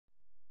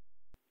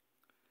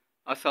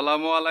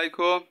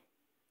আসসালামুয়ালাইকুম।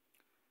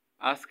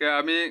 আজকে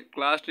আমি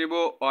ক্লাস নিব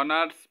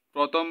অনার্স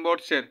প্রথম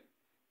বর্ষের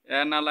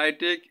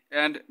analytic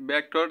and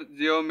vector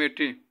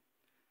geometry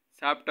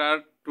chapter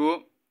 2,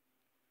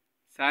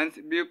 science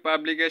view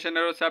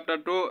পাবলিকেশনেরও chapter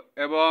 2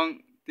 এবং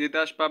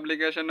তিতাস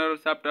পাবলিকেশনেরও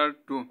চ্যাপ্টার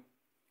 2।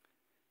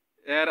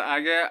 এর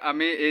আগে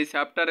আমি এই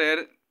চ্যাপ্টারের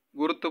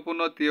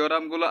গুরুত্বপূর্ণ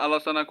থিওরামগুলো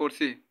আলোচনা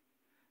করছি।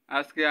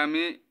 আজকে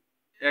আমি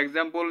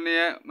এক্সাম্পল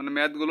নিয়ে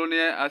ম্যাথগুলো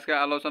নিয়ে আজকে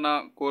আলোচনা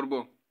করব।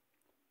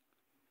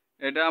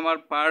 এটা আমার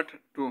পার্ট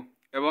 2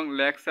 এবং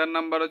লেকচার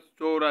নাম্বার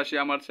 84।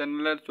 আমার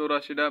চ্যানেলের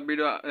 84টা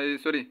ভিডিও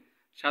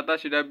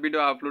 87টা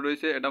ভিডিও আপলোড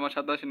হয়েছে। এটা আমার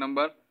 87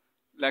 নাম্বার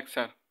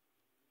লেকচার।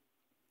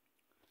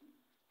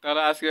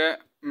 তাহলে আজকে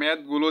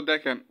ম্যাথগুলো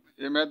দেখেন,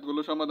 এই ম্যাথগুলো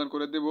সমাধান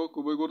করে দেব।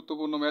 খুবই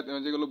গুরুত্বপূর্ণ ম্যাথ,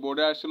 যেগুলো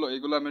বোর্ডে আসছিল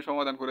এইগুলো আমি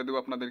সমাধান করে দেব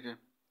আপনাদেরকে।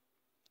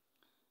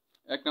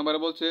 1 নম্বরে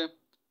বলছে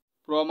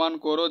প্রমাণ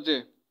করো যে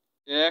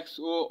এক্স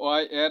ও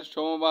ওয়াই এর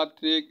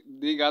সমমাত্রিক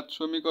দ্বিঘাত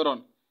সমীকরণ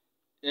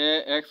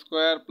ax²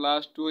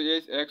 +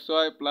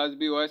 2hxy +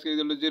 by²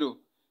 = 0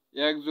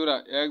 এক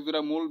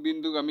জোড়া মূল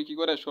বিন্দু আমি কি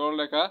করে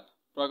সরলরেখা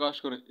প্রকাশ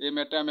করে। এই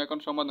ম্যাথটা আমি এখন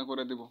সমাধান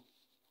করে দেব।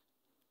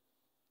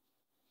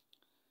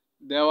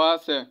 দেওয়া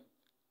আছে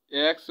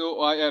এক্স ও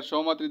ওয়াই এর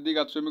সমমাত্রিক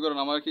দ্বিঘাত সমীকরণ।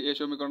 আমার কি এই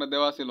সমীকরণটা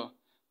দেওয়া ছিল,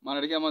 মানে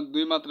এটা কি আমার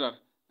দুই মাত্রার,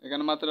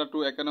 এখানে মাত্রা 2,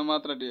 এখানে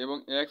মাত্রা d, এবং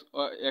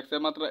এক্স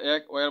এর মাত্রা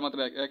 1, ওয়াই এর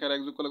মাত্রা 1, এক আর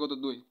 1 যোগ করলে কত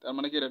 2, তার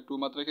মানে কি এটা 2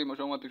 মাত্রা কি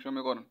সমমাত্রিক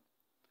সমীকরণ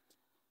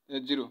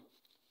 0।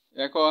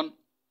 এখন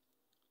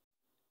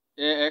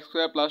ax²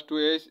 +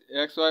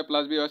 2hxy +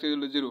 by²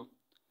 = 0।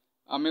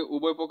 আমি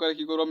উভয় প্রকারে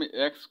কি করব, আমি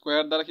x²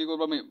 দ্বারা কি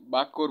করব, আমি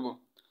ভাগ করব।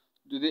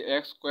 যদি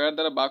x²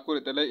 দ্বারা ভাগ করি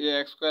তাহলে এই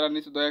x² আর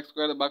নিচে তো x²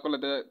 ভাগ করলে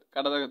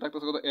কাটা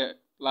থাকতেছে কত a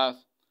প্লাস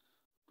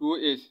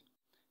 2h।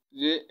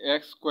 যে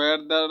x²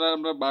 দ্বারা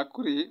আমরা ভাগ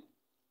করি,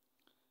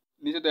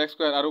 নিচে তো x²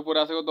 আর উপরে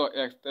আছে কত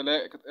x, তাহলে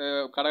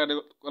কাটাকাটি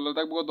করলে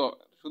থাকবো কত,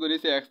 শুধু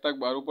নিচে x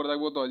থাকবো আর উপরে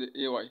থাকবো কত যে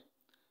ay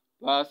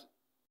প্লাস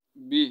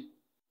b।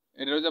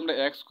 এটা হচ্ছে আমরা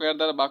x²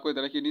 দ্বারা ভাগ করি,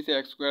 তাহলে কি নিচে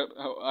x²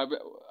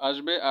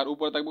 আসবে আর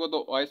উপরে থাকবে কত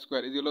y²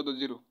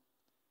 = 0।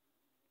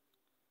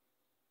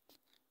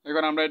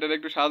 এখন আমরা এটা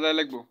একটু সাজায়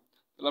লিখবো।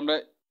 তাহলে আমরা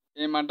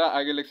এই মানটা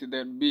আগে লিখছি,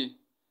 দেন b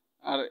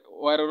আর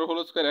y এর হোল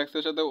স্কয়ার x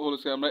এর সাথে হোল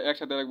স্কয়ার আমরা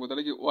একসাথে লিখবো।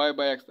 তাহলে কি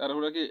y/x আর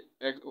হলো কি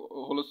x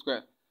whole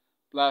square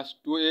plus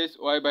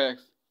 2hy/x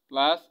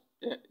plus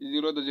a =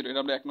 0। এটা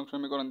আমরা 1 নং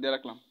সমীকরণ দিয়ে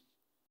রাখলাম।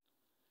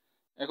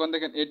 এখন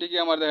দেখেন এটি কি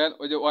আমার দেখেন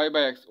ওই যে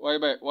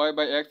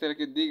y/x এর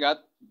কি দ্বিঘাত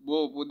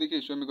বহুপদী কি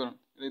সমীকরণ,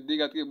 এর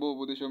দ্বিঘাত কি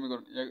বহুপদী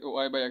সমীকরণ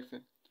y/x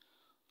এর।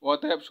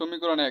 অতএব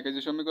সমীকরণ 1, এই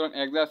যে সমীকরণ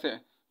 1 আছে,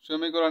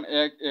 সমীকরণ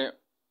 1 এ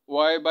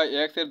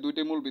y/x এর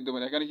দুইটি মূল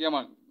বিদ্যমান। এখানে কি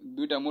আমার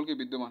দুইটা মূল কি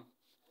বিদ্যমান,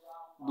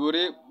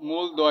 দুই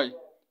মূল দ্বয়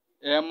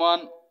m1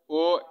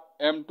 ও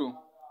m2,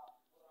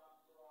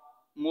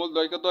 মূল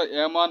দ্বয় কত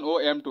m1 ও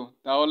m2।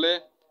 তাহলে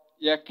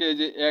 1কে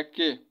যে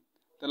 1কে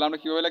তাহলে আমরা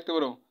কিভাবে লিখতে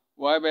পারবো,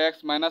 y/x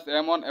মাইনাস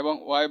m1 এবং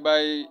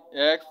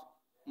y/x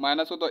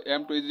মাইনাস কত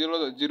m2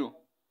 = 0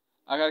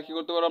 আকারে কি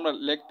করতে পারবো, আমরা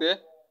লিখতে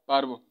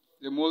পারবো।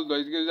 যে মূল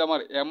দ্বয় যদি আমার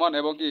m1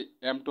 এবং কি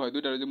m2 হয়,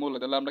 দুইটার যে মূল,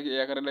 তাহলে আমরা কি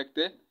এই আকারে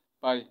লিখতে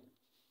পারি।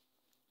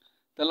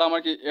 তাহলে আমার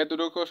কি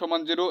এতটুকু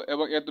সমান 0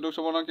 এবং এতটুকু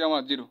সমান কি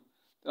আমার 0।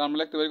 তাহলে আমরা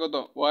লিখতে পারি কত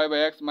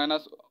y/x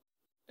মাইনাস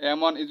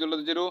m1 =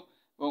 0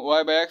 এবং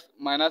y/x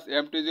minus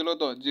m2 =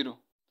 0।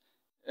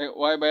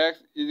 y/x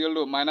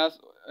minus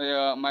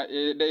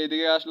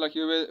এদিকে আসলে কি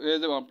হয়ে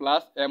যাবে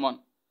প্লাস m1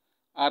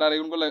 আর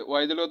এগুলো করলে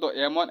y কত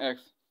m1x।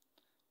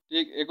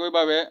 ঠিক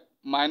একইভাবে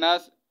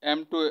মাইনাস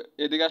m2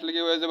 এদিকে আসলে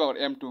কি হয়ে যাবে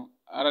m2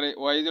 আর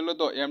y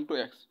তো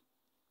m2x।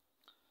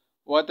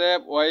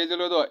 অতএব y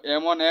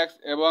m1x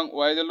এবং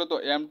y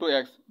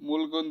m2x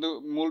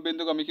মূল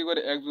বিন্দুকে আমি কি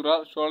করে এক জোড়া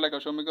সরলরেখা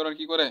সমীকরণ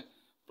কি করে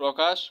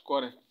প্রকাশ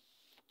করে।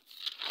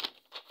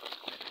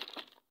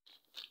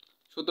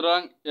 সুতরাং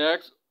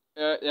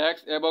x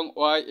এবং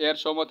y এর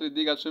সমমাত্রিক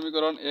দ্বিঘাত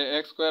সমীকরণ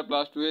ax²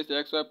 +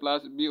 2hxy +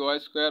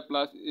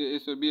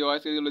 by²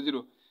 =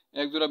 0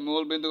 এক জোড়া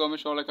মূল বিন্দুকে আমি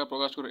সরলরেখা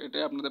প্রকাশ করি।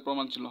 এটাই আপনাদের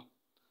প্রমাণ ছিল।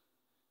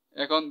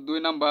 এখন 2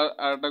 নাম্বার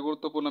আর একটা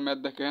গুরুত্বপূর্ণ ম্যাথ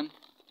দেখেন।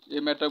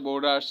 এই ম্যাথটা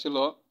বোর্ডে আসছিল।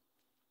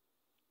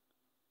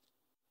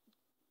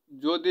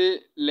 যদি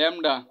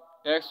lambda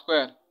x²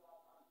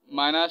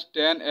 minus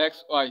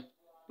 10xy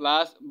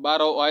plus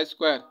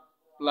 12y²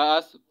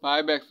 plus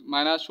 5x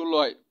minus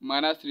 16y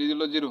minus 3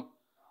 = 0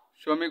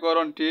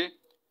 সমীকরণটি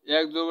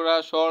এক জোড়া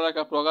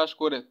সরলরেখা প্রকাশ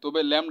করে, তবে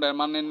ল্যামডার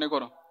মান নির্ণয়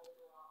করো।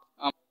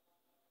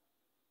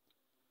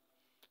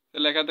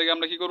 তাহলে এখান থেকে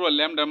আমরা কি করবো,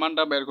 ল্যামডার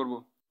মানটা বের করব।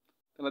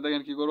 তাহলে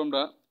দেখেন কি করবো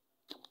আমরা,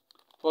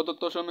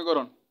 প্রদত্ত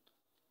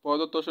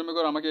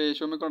সমীকরণ আমাকে এই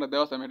সমীকরণটা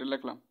দেওয়া আছে, আমি এটা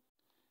লিখলাম।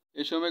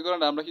 এই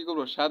সমীকরণটা আমরা কি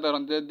করবো,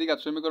 সাধারণ যে দ্বিঘাত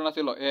সমীকরণ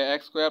ছিল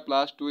ax²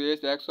 +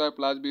 2hxy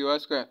 + by²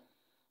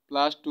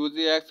 plus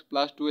 2gx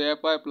plus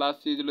 2fy plus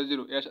c =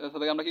 0 এর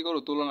সাথে আমরা কি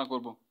করবো, তুলনা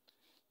করব।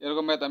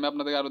 এরকম ম্যাথ আমি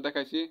আপনাদেরকে আরো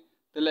দেখাইছি।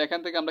 তাহলে এখান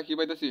থেকে আমরা কি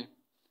পাইতেছি,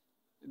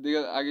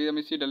 আগে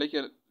আমি সিটা লিখে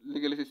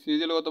লিখেছি,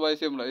 c কত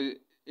পাইছি আমরা,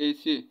 এই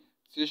c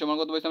সমান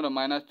কত পাইছি আমরা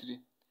 -3,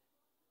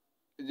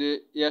 যে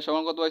a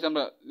সমান কত পাইছি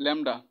আমরা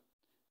ল্যামডা,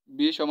 b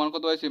সমান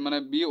কত পাইছি মানে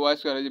by²,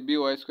 এই যে by²,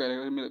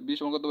 b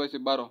সমান কত পাইছি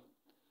 12,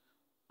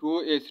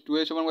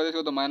 2h সমান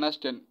কত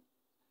 -10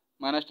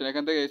 -10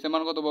 এখান থেকে h এর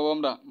মান কত পাবো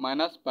আমরা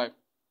 -5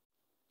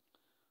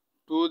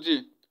 2g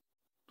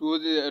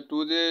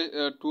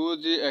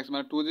 2gx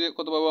মানে 2g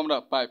কত পাবো আমরা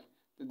 5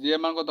 g এর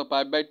মান কত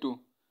 5/2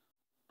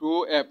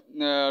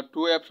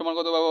 2f সমান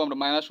কত পাবো আমরা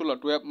 -16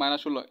 2f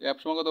 -16 f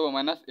সমান কত পাবো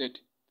 -8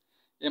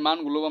 এই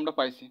মানগুলো আমরা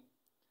পাইছি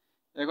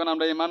এখন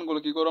আমরা এই মানগুলো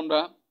কি করব আমরা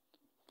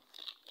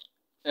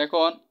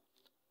এখন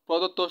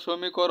প্রদত্ত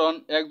সমীকরণ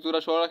এক জোড়া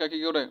সরলরেখা কি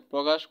করে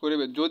প্রকাশ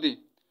করিবে যদি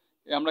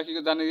আমরা কি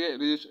জানি যে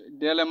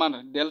ডেল এর মান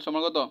ডেল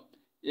সমান কত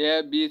a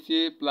b c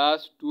plus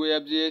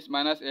 2fgh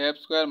minus f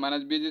square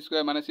minus bg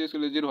square minus c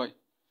square 0 হয়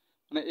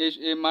মানে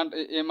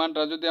এই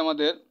মানটা যদি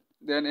আমাদের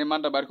দেন এই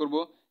মানটা বের করব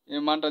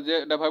এই মানটা যে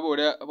এটা পাবো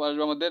ওটা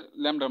আসবে আমাদের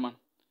ল্যামডার মান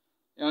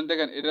এখন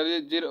দেখেন এটা যদি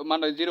 0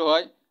 মানটা 0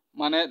 হয়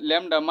মানে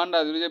ল্যামডা মানটা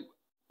যদি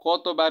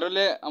কত বের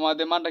হলে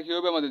আমাদের মানটা কি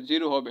হবে আমাদের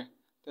 0 হবে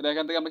তাহলে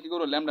এখান থেকে আমরা কি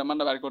করব ল্যামডা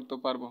মানটা বের করতে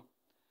পারবো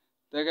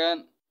দেখেন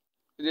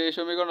যে এই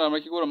সমীকরণে আমরা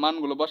কি করব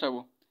মানগুলো বসাবো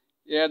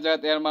a এর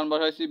জায়গায় এর মান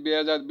বসাইছি b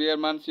এর জায়গায় b এর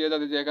মান c এর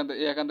জায়গায় যে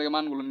এখান থেকে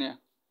মানগুলো নিয়ে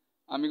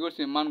আমি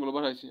করছি মানগুলো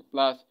বসাইছি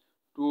প্লাস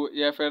 2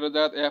 f এর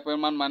জায়গায় f এর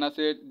মান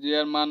 -8 g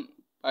এর মান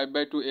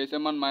 5/2 h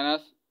এর মান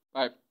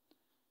 -5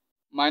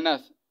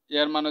 মাইনাস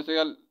এর মান হচ্ছে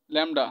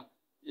ল্যামডা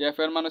f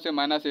এর মান হচ্ছে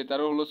 -8 তার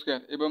হোল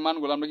স্কয়ার এবং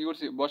মানগুলো আমরা কি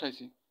করছি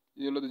বসাইছি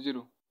এই হলো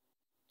 0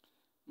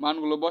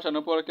 মানগুলো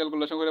বসানোর পর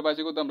ক্যালকুলেশন করে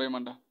পাইছি কত আমরা এই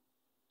মানটা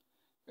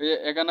এই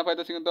এখানে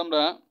পাইতেছি কিন্তু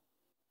আমরা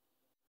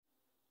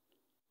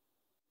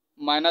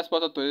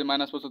 -75 এই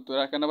 -75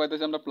 এখানে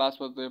পাইতেছি আমরা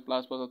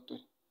 +75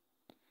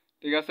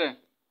 ঠিক আছে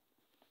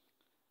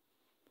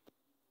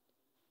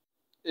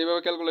এইভাবে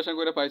ক্যালকুলেশন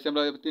করে পাইছি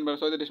আমরা 3 বার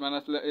 36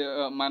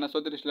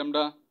 -34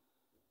 ল্যামডা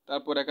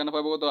তারপর এখানে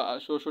পাবো কত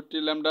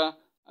 66 ল্যামডা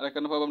আর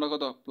এখানে পাবো আমরা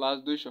কত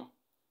 +200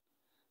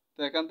 তো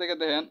এখান থেকে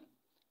দেখেন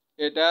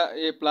এটা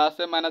এই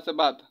প্লাসে মাইনাসে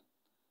বাদ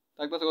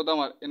থাকতেছে কত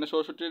আমার এখানে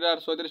 66 আর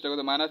 37 টা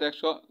কত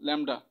 -100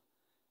 ল্যামডা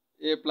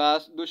এ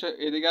 +200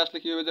 এদিকে আসলে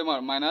কি হবে যে আমার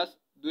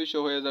 -200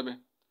 হয়ে যাবে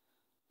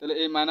তাহলে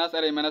এই মাইনাস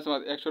আর এই মাইনাস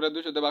 100 আর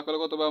 200 তে ভাগ করলে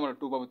কত পাবো আমরা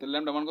 2 পাবো তাহলে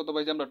ল্যামডা মান কত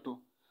পাইছি আমরা 2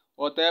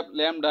 অতএব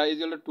ল্যামডা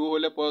ইকুয়াল টু 2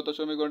 হলে প্রদত্ত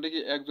সমীকরণটি কি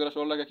এক জোড়া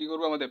সরলরেখা কি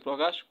করব আমাদের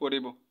প্রকাশ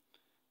করিব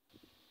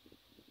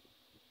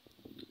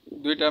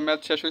দুইটা ম্যাথ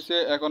শেষ হয়েছে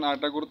এখন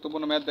আরেকটা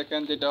গুরুত্বপূর্ণ ম্যাথ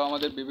দেখেন যেটা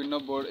আমাদের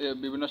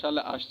বিভিন্ন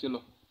সালে আসছিল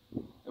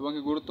এবং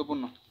কি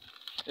গুরুত্বপূর্ণ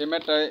এই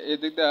ম্যাথটা এই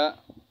দিকটা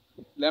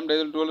ল্যামডা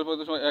ইকুয়াল টু হলে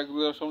প্রদত্ত এক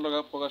জোড়া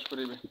সরলরেখা প্রকাশ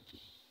করিবে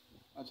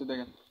আচ্ছা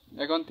দেখেন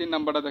এখন 3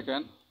 নাম্বারটা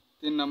দেখেন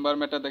 3 নাম্বার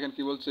ম্যাথটা দেখেন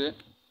কি বলছে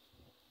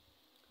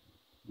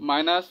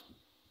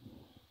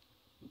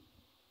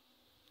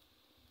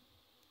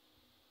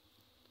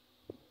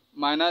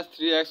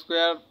 -3x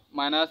square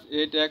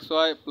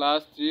 -8xy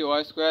plus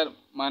 3y square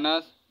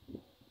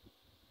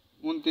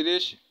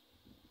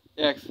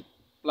 -29x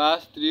plus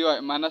 3y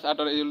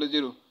 -18 এই হলো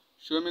 0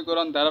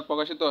 সমীকরণ দ্বারা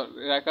প্রকাশিত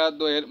রেখা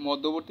দ্বয়ের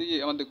মধ্যবর্তী কি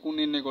আমাদের কোণ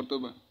নির্ণয় করতে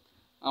হবে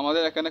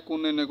আমাদের এখানে কোণ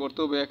নির্ণয় করতে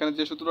হবে এখানে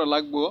যে সূত্রটা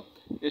লাগবে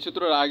এই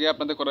সূত্রটা আগে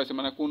আপনাদের করা হয়েছে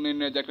মানে কোণ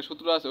নির্ণয়ের যে একটা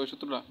সূত্র আছে ওই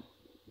সূত্রটা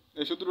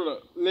এই সূত্রটা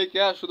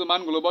লিখে শুধু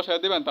মানগুলো বসায়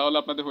দিবেন তাহলে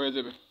আপনাদের হয়ে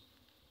যাবে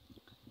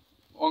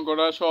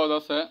অঙ্কটা সহজ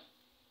আছে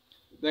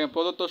দেখেন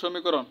প্রদত্ত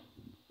সমীকরণ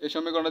এই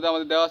সমীকরণটা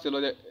আমাদের দেওয়া ছিল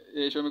যে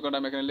এই সমীকরণটা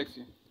আমি এখানে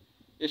লিখছি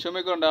এই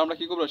সমীকরণটা আমরা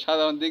কি করব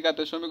সাধারণ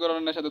দ্বিঘাতের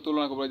সমীকরণের সাথে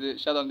তুলনা করব যে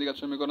সাধারণ দ্বিঘাত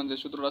সমীকরণ যে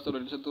সূত্রটা আছে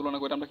ওটার সাথে তুলনা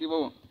করে আমরা কি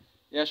পাবো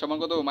a সমান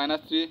কত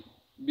 -3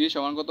 b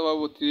সমান কত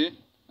পাবো 3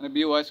 মানে b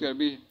y square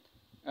b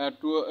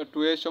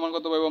 2a সমান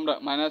কত পাবো আমরা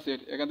 -8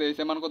 এখান থেকে h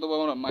এর মান কত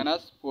পাবো আমরা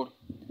 -4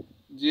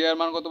 g এর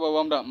মান কত পাবো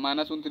আমরা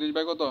 -29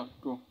 বাই কত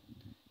 2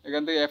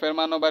 এখান থেকে f এর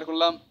মানও বের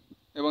করলাম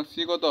এবং c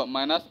কত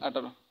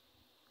 -18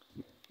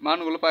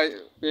 মানগুলো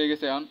পেয়ে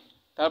গেছে এখন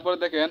তারপরে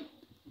দেখেন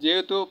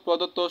যেহেতু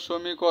প্রদত্ত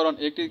সমীকরণ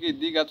একটি কি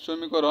দ্বিঘাত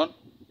সমীকরণ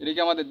এটি কি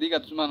আমাদের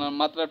দ্বিঘাত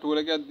মাত্রা 2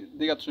 লেখা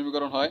দ্বিঘাত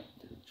সমীকরণ হয়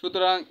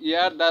সুতরাং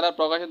ইয়ার দ্বারা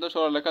প্রকাশিত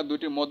সরলরেখা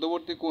দুটি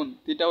মধ্যবর্তী কোণ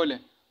থিটা হলে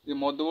যে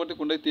মধ্যবর্তী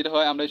কোণটা থিটা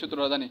হয় আমরা এই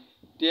সূত্রটা জানি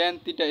tan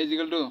θ =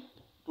 2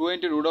 √a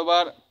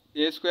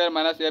square -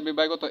 ab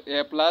by কত a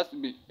প্লাস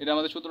b এটা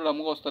আমাদের সূত্রটা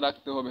মুখস্থ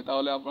রাখতে হবে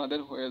তাহলে আপনাদের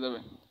হয়ে যাবে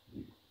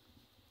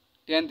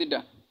tan θ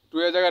 2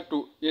 এর জায়গায় 2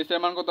 s এর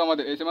মান কত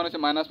আমাদের s এর মান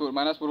হচ্ছে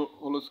 -4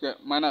 হোল স্কয়ার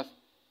মাইনাস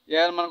a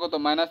এর মান কত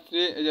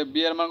 -3 এই যে b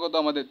এর মান কত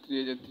আমাদের 3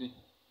 এই যে 3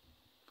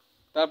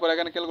 তারপর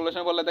এখানে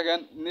ক্যালকুলেশন করলে দেখেন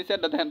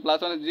নিচেরটা দেখেন প্লাস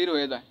মানে 0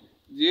 হয়ে যায়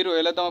 0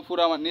 হলে তো আমার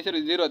পুরো আমার নিচের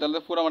 0 তাহলে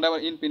তো পুরো আমার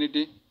আবার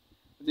ইনফিনিটি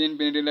যে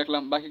ইনফিনিটি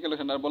লিখলাম বাকি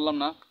ক্যালকুলেশন আর বললাম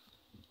না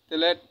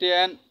তাহলে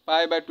tan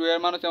π/2 এর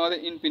মান হচ্ছে আমাদের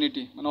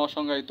ইনফিনিটি মানে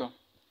অসংজ্ঞায়িত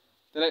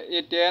তাহলে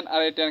এই tan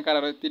আর এই tan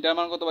কাটার থিটার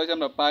মান কত পাইছি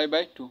আমরা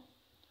π/2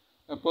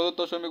 প্রদত্ত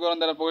সমীকরণ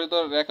দ্বারা প্রকাশিত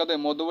রেখাতে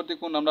মধ্যবর্তী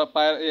কোণ আমরা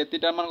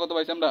থিটার মান কত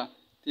পাইছি আমরা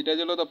থিটা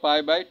ছিল তো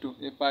π/2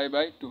 এই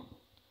π/2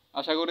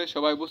 আশা করি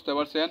সবাই বুঝতে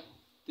পারছেন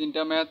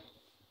তিনটা ম্যাথ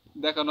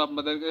দেখানো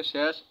আপনাদেরকে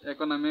শেষ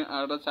এখন আমি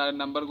আরেকটা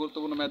 4 নাম্বার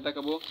গুরুত্বপূর্ণ ম্যাথ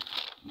দেখাবো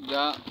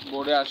যা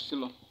বোর্ডে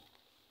আসছিল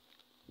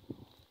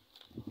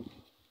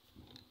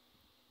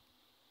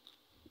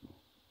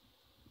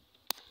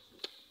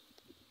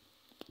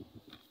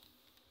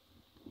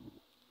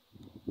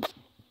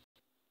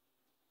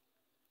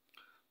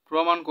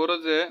প্রমাণ করো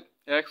যে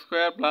x²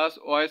 +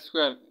 y² *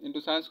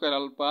 sin²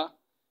 α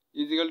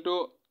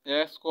 =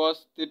 x cos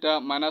theta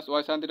minus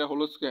Y sine theta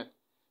whole square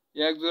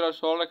এক জোড়া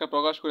সরলরেখা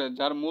প্রকাশ করে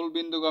যার মূল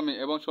বিন্দুগামী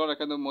এবং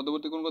সরলরেখার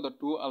মধ্যবর্তী কোণ কত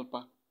 2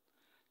 আলফা।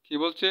 কি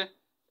বলছে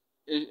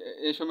এই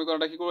এই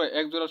সমীকরণটা কি করবে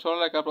এক জোড়া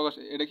সরলরেখা প্রকাশ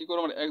এটা কি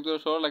করবে এক জোড়া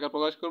সরলরেখা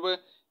প্রকাশ করবে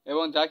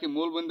এবং যা কি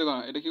মূল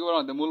বিন্দুগামী এটা কি করবে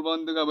আমাদের মূল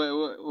বিন্দুগামী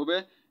হবে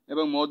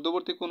এবং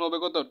মধ্যবর্তী কোণ হবে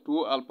কত 2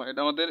 আলফা। এটা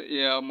আমাদের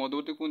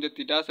মধ্যবর্তী কোণ যে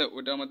থিটা আছে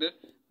ওটা আমাদের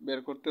বের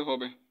করতে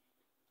হবে।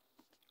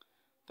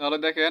 তাহলে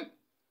দেখেন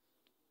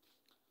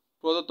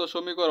প্রদত্ত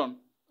সমীকরণ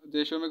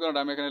যে সমীকরণটা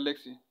আমি এখানে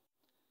লিখছি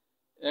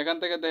এখান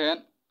থেকে দেখেন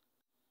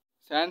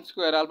সাইন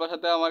স্কোয়ার আলফার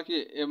সাথে আমার কি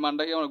এই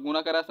মানটা কি আমার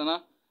গুণাকার আছে না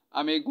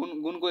আমি গুণ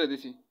গুণ করে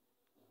দিছি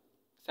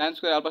সাইন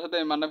স্কোয়ার আলফার সাথে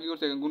এই মানটা কি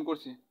করছি গুণ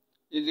করছি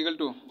ইজিক্যাল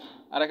টু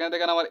আর এখানে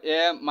দেখেন আমার এ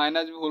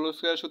মাইনাস বি হোল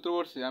স্কোয়ার সূত্র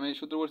করছি আমি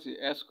সূত্র করছি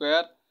এ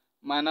স্কোয়ার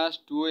মাইনাস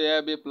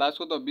 2ab প্লাস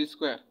কত বি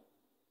স্কোয়ার।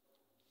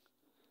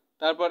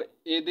 তারপর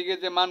এইদিকে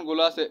যে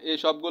মানগুলো আছে এই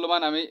সবগুলো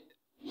মান আমি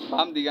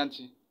বাম দিকে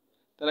আনছি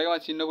তাহলে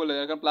আমার চিহ্ন করলে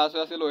এখন প্লাস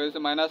আসছিল হয়েছে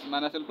মাইনাস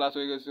মাইনাস প্লাস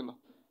হয়ে গেছিল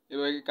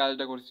এভাবে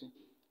কাজটা করছি।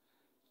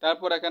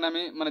 তারপর এখানে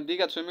আমি মানে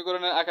দ্বিঘাত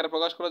সমীকরণের আকারে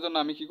প্রকাশ করার জন্য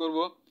আমি কি করব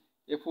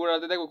এই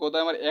পুরাতে দেখবো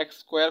কোথায় আমার এক্স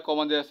স্কোয়ার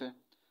কমন যে আছে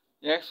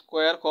এক্স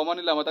স্কোয়ার কমন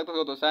নিলে আমার থাকতে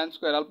কত সাইন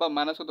স্কোয়ার আলফা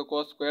মাইনাস কত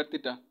কস স্কোয়ার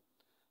থিটা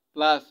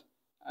প্লাস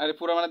আর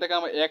পুরো মানে দেখে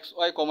আমার x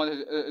Y common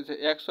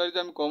x Y যদি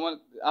আমি কমন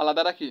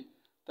আলাদা রাখি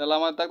তাহলে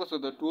আমার থাকতে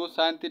কত 2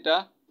 sine theta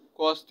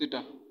cos theta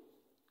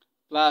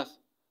plus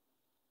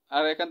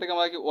আর এখান থেকে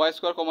আমার কি ওয়াই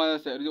স্কোয়ার কমন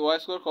আছে যদি ওয়াই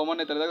স্কোয়ার কমন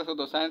নেই তাহলে দেখো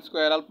কত সাইন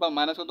স্কোয়ার আলফা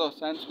মাইনাস কত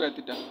sine square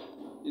theta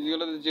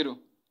is equal two 0।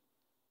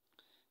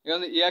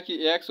 এখানে ইয়া কি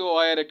এক্স ও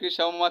ওয়াই এর একটি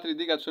সমমাত্রিক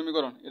দ্বিঘাত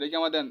সমীকরণ এটা কি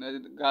আমাদের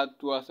ঘাত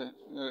 2 আছে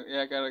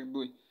 1 আর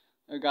 2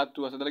 ঘাত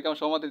 2 আছে তাহলে কি আমার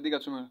সমমাত্রিক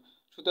দ্বিঘাত সমীকরণ।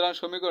 সুতরাং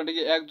সমীকরণটি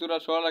কি এক জোড়া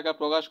সরলরেখা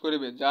প্রকাশ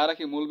করিবে যারা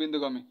কি মূল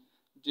বিন্দুগামী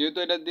যেহেতু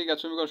এটা দ্বিঘাত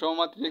সমীকরণ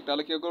সমমাত্রিক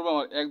তাহলে কি করব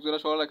আমার এক জোড়া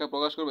সরলরেখা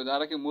প্রকাশ করবে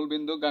যারা কি মূল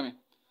বিন্দুগামী।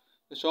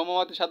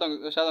 সমমাত্রিক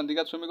সাধারণ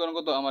দ্বিঘাত সমীকরণ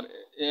কত আমার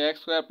x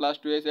square plus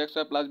 2 x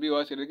square plus B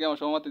Y সেটা কি আমার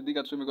সমমাত্রিক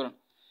দ্বিঘাত সমীকরণ।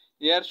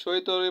 এর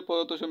সহিত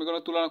প্রদত্ত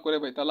সমীকরণ তুলনা করে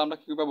পাই তাহলে আমরা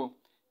কি পাবো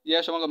এ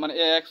সমান মানে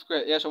এ এক্স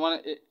স্কোয়ার এ সমান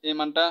এই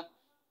মানটা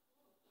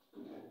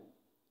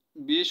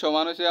বি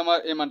সমান হচ্ছে আমার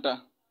এই মানটা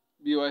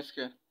বি ওয়াই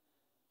স্কোয়ার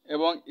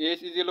এবং এইচ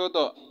ইজিল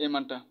তো এই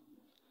মানটা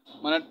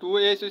মানে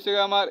 2h হচ্ছে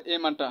আমার এই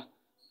মানটা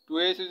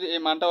 2h যদি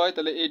এই মানটা হয়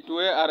তাহলে এই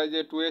 2a আর এই যে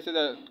 2h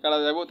কাটা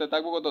যাবো তাহলে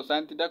থাকবো কত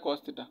সাইন থিটা কস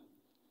থিটা।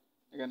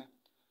 এখানে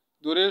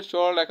দূরের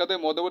সরল রেখাতে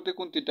মধ্যবর্তী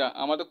কোণ থিটা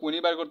আমাদের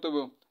কোণই বার করতে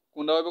হবে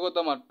কোণটা হবে কত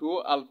আমার 2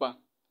 আলফা।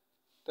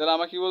 তাহলে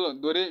আমরা কি বলবো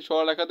দূরের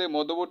সরল রেখাতে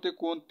মধ্যবর্তী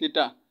কোণ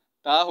থিটা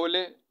তা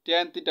হলে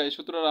tan থিটা এই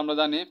সূত্রটা আমরা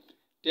জানি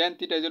tan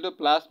theta is two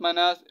plus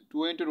minus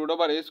 2 into root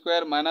over a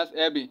square minus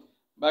ab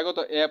by কত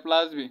a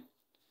প্লাস b।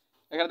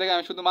 এখানে থেকে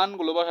আমি শুধু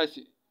মানগুলো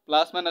বসাইছি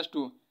প্লাস মাইনাস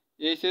 2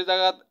 এইচ এর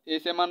জায়গাত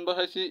এইচ এর মান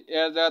বসাইছি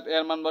এর জায়গাত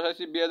এর মান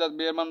বসাইছি বি এর জায়গাত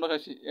বি এর মান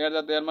বসাইছি এর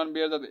জায়গাত এর মান বি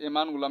এর জায়গাত এই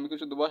মানগুলো আমি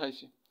শুধু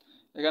বসাইছি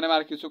এখানে আমি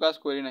আর কিছু কাজ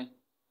করি নাই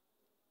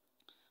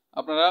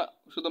আপনারা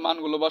শুধু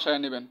মানগুলো বসায়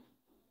নেবেন।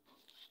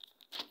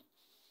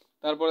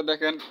 তারপরে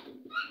দেখেন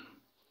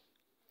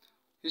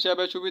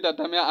হিসাবে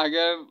সুবিধাতে আমি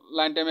আগের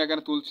লাইনটা আমি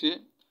এখানে তুলছি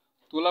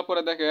তোলার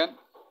পরে দেখেন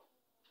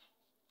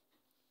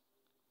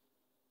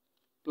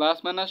প্লাস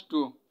মাইনাস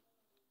 2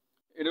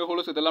 এটা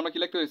হলো তাহলে আমরা কি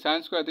লিখতে পারি sine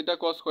square theta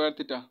cos square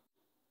theta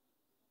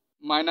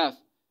minus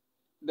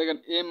দেখেন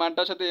এই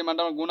মানটার সাথে এই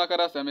মানটা আমার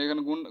গুণাকার আছে আমি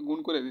এখানে গুণ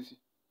করে দিছি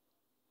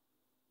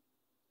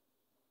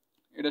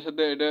এটার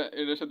সাথে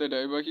এটার সাথে এটা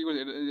এবার কি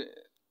করছি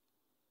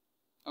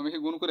আমি কি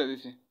গুণ করে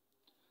দিছি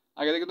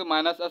আগে থেকে কিন্তু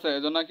মাইনাস আছে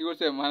এজন্য কি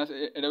করছে মাইনাস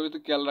এটা কিন্তু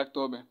খেয়াল রাখতে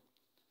হবে।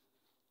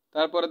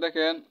 তারপরে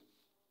দেখেন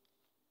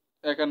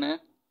এখানে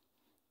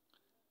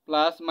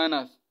প্লাস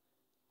মাইনাস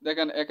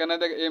দেখেন এখানে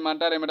দেখ এই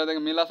মানটার এই মানটা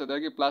দেখে মিল আছে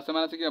তাহলে কি প্লাসে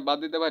মাইনাসে কি বাদ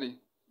দিতে পারি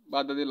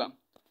বাদ দিয়ে দিলাম।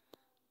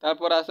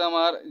 তারপর আছে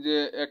আমার যে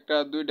একটা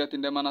দুইটা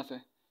তিনটা মান আছে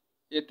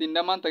এই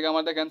তিনটা মান থেকে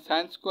আমার দেখেন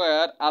সাইন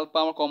স্কোয়ার আলফা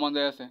আমার কমন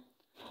যায় আছে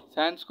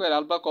সাইন স্কোয়ার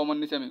আলফা কমন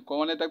নিছি আমি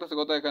কমন নিয়ে থাকতেছে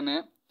কত এখানে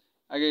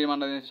আগে এই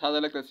মানটা সাজা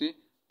লিখতেছি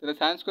তাহলে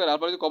সাইন স্কোয়ার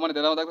আলফা যদি কমন নিতে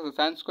আমার থাকতেছে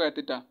সাইন স্কোয়ার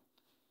থিটা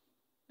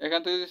এখান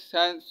থেকে যদি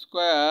সাইন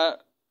স্কোয়ার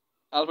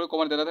আলফা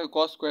কমন নিতে থাকে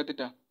কস স্কোয়ার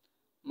থিটা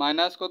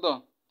মাইনাস কত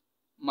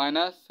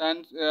মাইনাস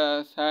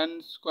সাইন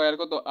স্কোয়ার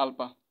কত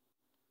আলফা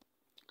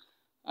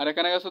আর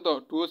এখানে গেছে তো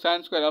 2 সাইন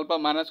স্কোয়ার আলফা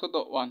মাইনাস কত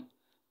 1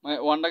 মানে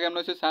 1টা কেমন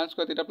হচ্ছে sine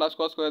square theta plus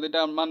cos square theta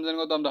মান জানি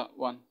কত আমরা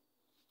 1।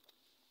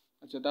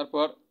 আচ্ছা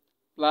তারপর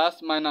plus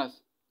minus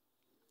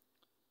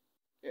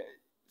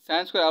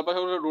sine square alpha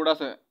সব রুট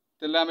আছে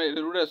তাহলে আমি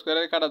রুটের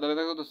স্কোয়ারে কাটা তাহলে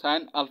দেখো তো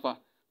সাইন আলফা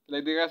তাহলে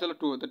এদিকে আসলে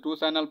 2 তো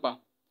 2 সাইন আলফা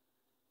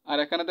আর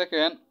এখানে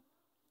দেখেন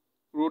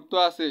রুট তো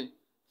আছে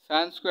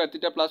sine square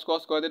theta plus cos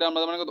square theta আমরা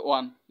মানে কত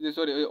 1 জি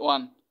সরি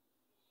 1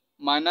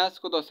 মাইনাস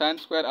কত সাইন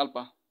স্কোয়ার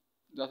আলফা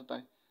যাচ্ছে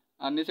তাই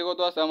আর নিচে কত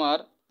আছে আমার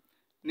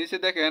নিচে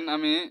দেখেন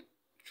আমি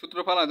সূত্র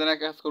ফালা দেন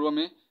কাজ করবো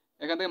আমি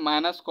এখান থেকে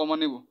মাইনাস কমন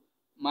নিব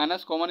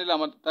মাইনাস কমন নিলে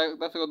আমার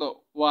কাছে কত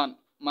 1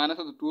 মাইনাস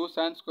কত 2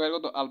 সাইন স্কোয়ার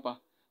কত আলফা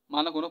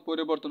মানে কোনো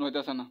পরিবর্তন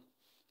হইতেছে না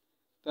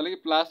তাহলে কি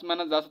প্লাস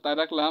মাইনাস যা আছে তাই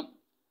রাখলাম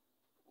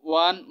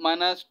 1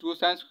 মাইনাস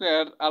 2 সাইন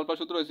স্কোয়ার আলফা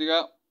সূত্র হচ্ছে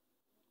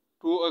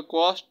 2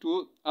 কস 2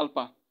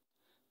 আলফা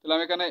তাহলে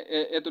আমি এখানে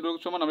এতটুকু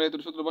সমান আমরা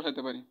এতটুকু সূত্র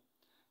বসাইতে পারি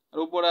আর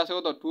উপরে আছে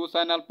কত 2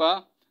 সাইন আলফা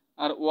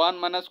আর 1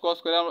 minus cos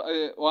square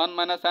 1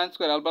 minus sine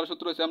square আলফার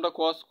সূত্র হচ্ছে আমরা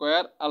কস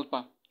স্কয়ার আলফা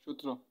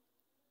সূত্র।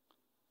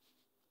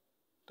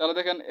 তাহলে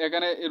দেখেন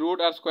এখানে রুট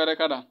আর স্কয়ারে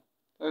কাটা,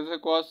 তাহলে হচ্ছে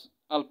কস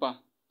আলফা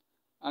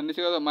আর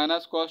নিচে কত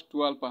মাইনাস কস 2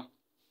 আলফা।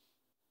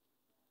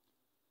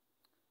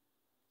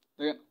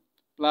 দেখেন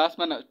plus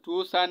minus 2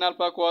 sine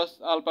alpha cos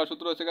alpha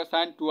সূত্র হচ্ছে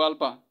সাইন 2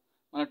 আলফা,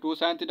 মানে 2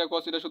 সাইন থিটা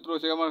কস থিটা সূত্র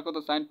হচ্ছে আমার কত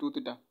সাইন 2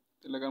 থিটা।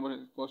 তাহলে আমরা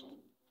কস,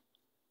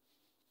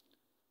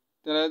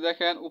 তাহলে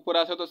দেখেন উপরে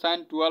আছে তো sign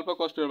 2 alpha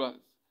cos 2 alpha,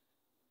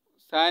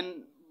 sign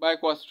by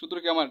cos সূত্র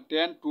কি আমার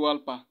tan 2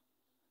 আলফা,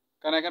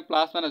 কারণ এখানে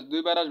প্লাস মাইনাস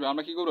দুইবার আসবে,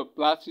 আমরা কি করবো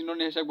প্লাস চিহ্ন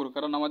নিয়ে হিসাব করবো,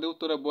 কারণ আমাদের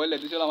উত্তরে বললে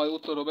দিয়েছিল আমাদের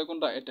উত্তর হবে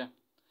কোনটা এটা,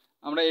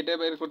 আমরা এটা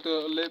বের করতে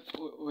হলে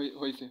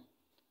হয়েছে।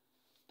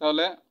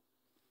 তাহলে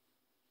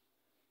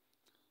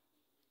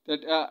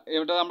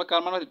এটা আমরা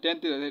কার মান হচ্ছে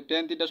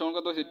tan থিটা সমান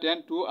কত হচ্ছে tan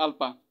 2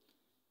 আলফা,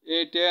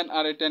 এই tan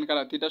আর এই tan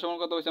কারা থিটা সমান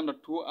কত হচ্ছে আমরা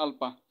 2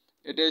 আলফা।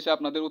 এটাই হচ্ছে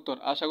আপনাদের উত্তর,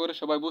 আশা করি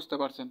সবাই বুঝতে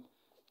পারছেন।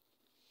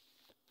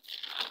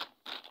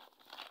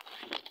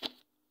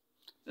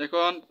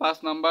 এখন 5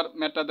 নাম্বার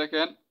ম্যাথটা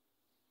দেখেন,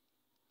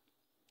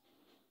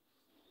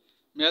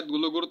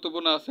 ম্যাথগুলো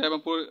গুরুত্বপূর্ণ আছে এবং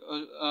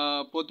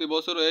প্রতি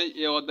বছর এই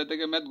অধ্যায়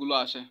থেকে ম্যাথগুলো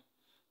আসে,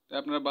 তাই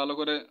আপনারা ভালো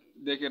করে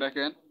দেখে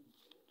রাখেন।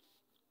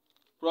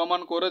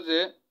 প্রমাণ করে যে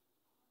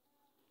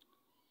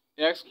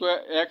x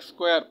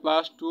square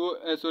plus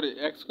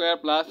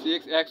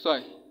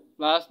 6xy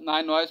plus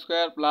 9y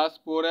square plus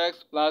 4x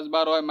plus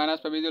 12y minus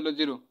 5 =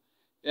 0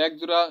 এক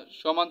জোড়া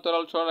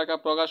সমান্তরাল সরলরেখা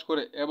প্রকাশ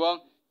করে এবং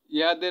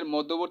ইহাদের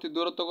মধ্যবর্তী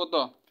দূরত্ব কত?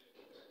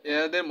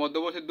 এদের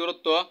মধ্যবর্তী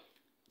দূরত্ব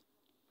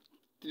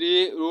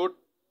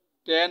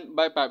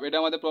 3√10/5, এটা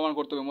আমাদের প্রমাণ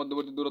করতে হবে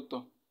মধ্যবর্তী দূরত্ব।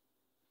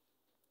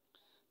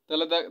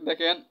 তাহলে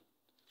দেখেন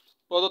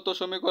প্রদত্ত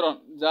সমীকরণ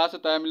যা আছে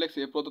তাই আমি লিখছি,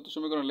 প্রদত্ত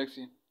সমীকরণ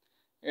লিখছি,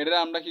 এটা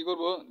আমরা কি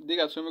করব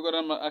দ্বিঘাত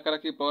সমীকরণ আকারে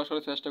কি প্রকাশ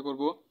করার চেষ্টা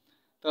করব।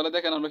 তাহলে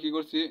দেখেন আমরা কি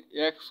করছি,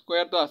 x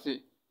স্কয়ার তো আছে,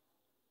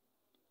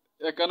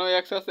 এখানেও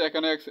x আছে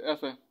এখানেও x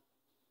আছে,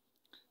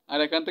 আর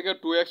এখান থেকে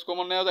 2x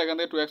কমন নেওয়া যায়, এখান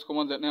থেকে 2x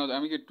কমন নেওয়া যায়,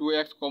 আমি কি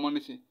 2x কমন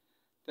নিছি,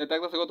 তাই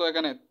থাকতেছে কত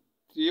এখানে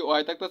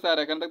 3y থাকতেছে আর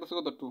এখানে থাকতেছে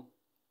কত 2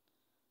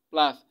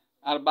 প্লাস,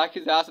 আর বাকি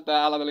যা আছে তা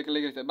আলাদা লিখে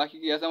লিখেছে। বাকি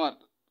কি আছে আমার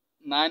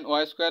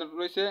 9y স্কয়ার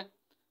রয়েছে,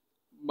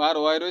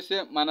 12y রয়েছে,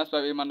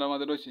 -5 এই মানটার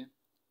মধ্যে রয়েছে।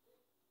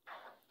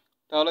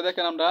 তাহলে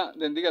দেখেন আমরা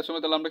দ্বিঘাত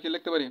সময় তাহলে আমরা কি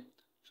লিখতে পারি,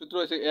 সূত্র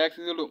হচ্ছে x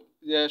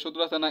যে সূত্র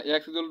আছে না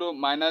x =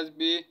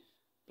 -b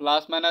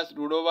plus minus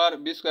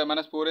 √b square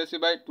minus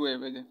 4ac/2a,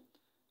 যে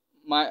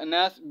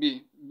মাইনাস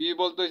b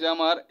বলতে হচ্ছে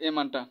আমার এই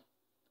মানটা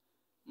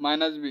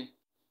মাইনাস b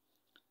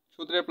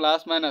সূত্রে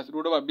plus minus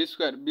 √b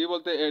square, b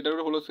বলতে এটার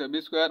whole square b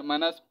square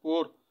minus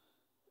 4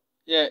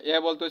 a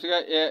বলতে হচ্ছে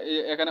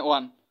এখানে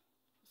 1,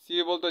 c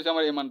বলতে হচ্ছে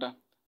আমার এই মানটা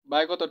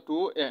বাই কত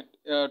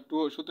 2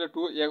 সূত্রে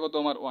 2 a কত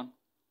আমার 1।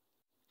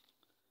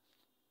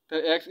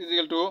 তাহলে x =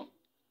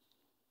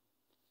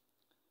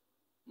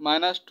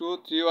 -2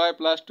 3y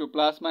 + 2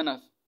 প্লাস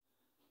মাইনাস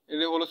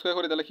এটা হোল স্কয়ার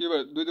করি, তাহলে কি হবে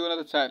 2 ×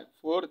 4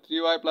 4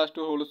 3y +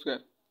 2 হোল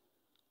স্কয়ার,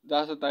 যা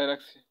আছে তাই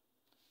রাখছি।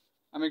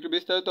 আমি একটু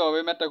বিস্তারিতভাবে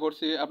ম্যাথটা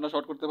করছি, আপনারা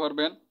শর্ট করতে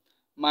পারবেন।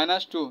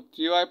 -2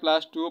 3y +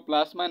 2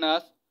 প্লাস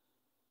মাইনাস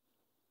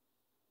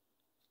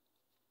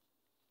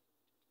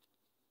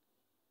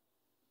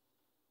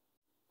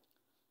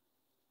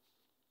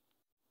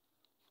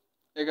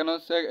এখানে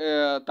হচ্ছে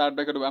থার্ড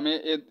ব্র্যাকেট হবে, আমি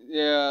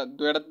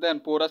দুইটাতে দেন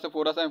 4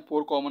 আছে আমি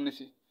 4 কমন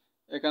নিছি,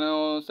 এখানেও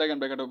সেকেন্ড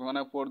ব্র্যাকেট হবে, মানে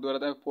 4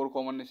 দুইটাতে আমি 4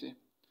 কমন নিছি।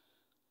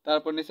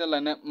 তারপর নিচের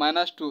লাইনে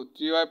 -2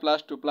 3y +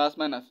 2 প্লাস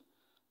মাইনাস,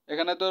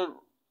 এখানে তো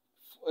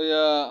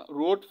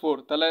 √4,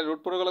 তাহলে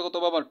 √4 গেলে কত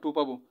পাবো 2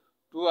 পাবো,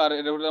 2 আর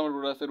এর উপরে আমার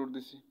রুট আছে রুট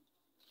দিছি।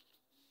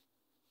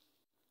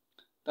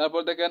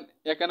 তারপর দেখেন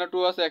এখানে 2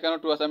 আছে এখানে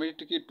 2 আছে, আমি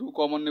কি 2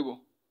 কমন নিব,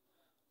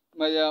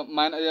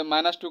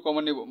 -2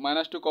 কমন নিব,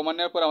 -2 কমন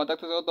নেওয়ার পর আমার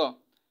থাকতেছে কত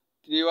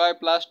 3y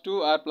 + 2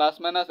 আর প্লাস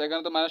মাইনাস,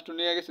 এখানে তো -2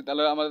 নিয়ে গেছি,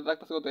 তাহলে আমাদের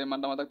থাকতেছে কত এই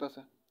মানটা আমার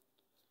থাকতেছে।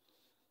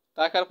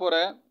 থাকার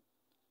পরে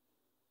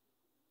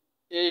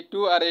এই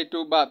 2 আর এই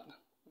 2 বাদ,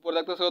 উপরে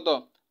থাকতেছে কত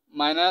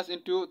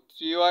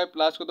 -3y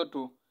 + কত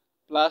 2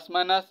 প্লাস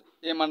মাইনাস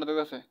এই মানটা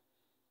থাকতেছে।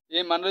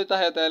 এই মানটা যদি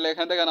থাকে তাহলে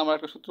এখান থেকে আমরা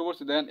একটা সূত্র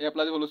করছি, দেখেন a +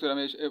 হোল স্কয়ার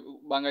আমি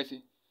বাঙ্গাইছি,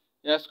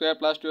 a square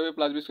 + 2ab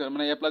 + b square,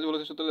 মানে a + হোল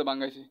সূত্র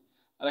বাঙ্গাইছি,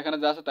 আর এখানে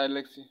যা আছে তাই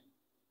লিখছি,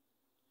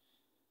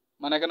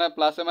 মানে এখানে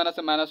প্লাসে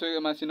মাইনাসে মাইনাস হয়ে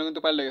মানে চিহ্ন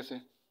কিন্তু পাল্টে গেছে।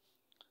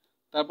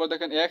 তারপর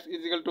দেখেন x =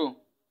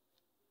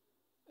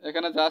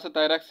 এখানে যা আছে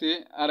তাই রাখছি,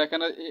 আর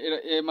এখানে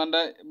এই মানটা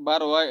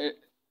 12y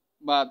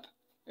বাদ,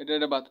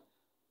 এটা বাদ,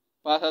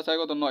 5 আর 6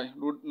 কত 9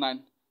 √9,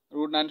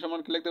 √9 সমান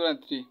কি লিখতে পারেন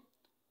 3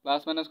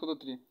 প্লাস মাইনাস কত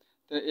 3।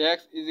 তাহলে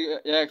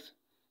x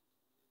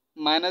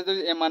মাইনাস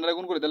যদি এই মানটা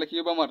গুণ করি তাহলে কি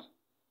হবে আমার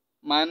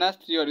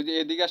 -3y, যদি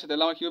এদিকে আসে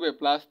তাহলে আমার কি হবে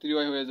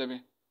 +3y হয়ে যাবে,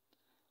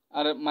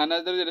 আর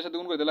মাইনাস যদি এটার সাথে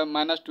গুণ করি তাহলে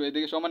 -2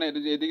 এদিকে সমান,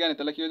 যদি এদিকে আনি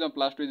তাহলে কি হয়ে যাবে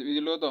 +2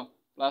 ইজিল কত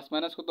প্লাস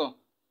মাইনাস কত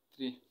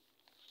 3।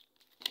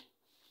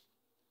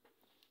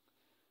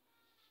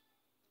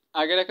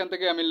 আগের এখান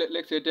থেকে আমি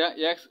লিখছি এটা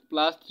x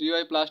 +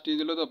 3y + t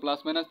তো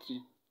 +-3।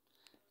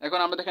 এখন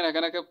আমরা দেখেন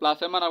এখানে একটা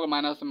প্লাসের মান আর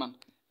মাইনাসের মান,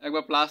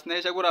 একবার প্লাস নিয়ে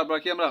হিসাব করবো আবার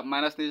কি আমরা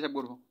মাইনাস নিয়ে হিসাব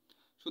করবো।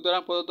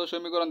 সুতরাং প্রদত্ত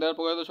সমীকরণ দ্বারা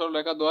প্রকাশিত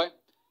সরলরেখা দ্বয়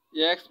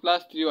x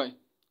 + 3y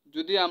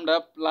যদি আমরা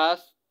প্লাস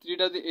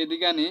থ্রিটা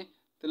এদিকে আনি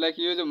তাহলে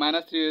কী হয়ে যাবে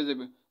 -3 হয়ে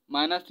যাবে।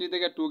 -3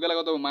 থেকে 2 গেলে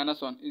কত হবে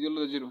 -1 ইকুয়াল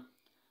 0।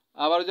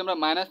 আবার যদি আমরা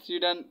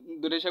 -3টা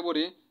ধরে হিসাব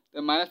করি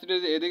তাহলে -3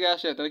 যদি এদিকে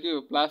আসে তাহলে কি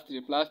হবে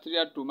 +3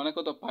 আর 2 মানে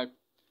কত 5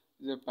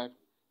 যে 5।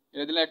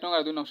 এটা দিলে 1 নং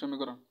আর 2 নং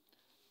সমীকরণ।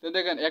 তো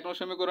দেখেন 1 নং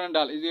সমীকরণের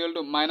ডাল ইকুয়াল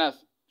টু মাইনাস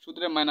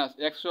সূত্রে মাইনাস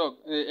x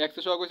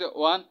এর সহগ হচ্ছে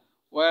 1,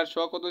 y এর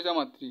সহগ কত হচ্ছে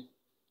আমার 3।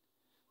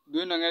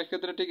 2 নং এর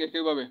ক্ষেত্রে ঠিক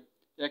একইভাবে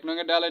 1 নং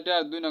এর ডাল এটা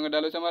আর 2 নং এর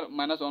ডাল হচ্ছে আমার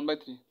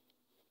 -1/3।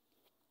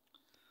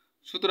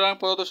 সুতরাং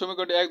প্রদত্ত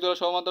সমীকরণটি এক জোড়া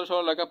সমান্তরাল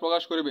সরলরেখা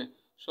প্রকাশ করিবে।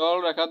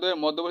 সরলরেখা দ্বয়ের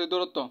মধ্যবর্তী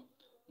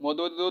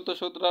দূরত্ব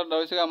সূত্রটা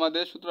রয়েছে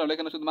আমাদের সূত্র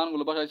এখানে শুধু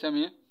মানগুলো বসাইছি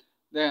আমি।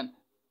 দেখেন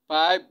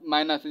 5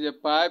 মাইনাস এই যে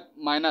 5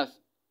 মাইনাস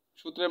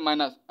সূত্রের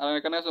মাইনাস আর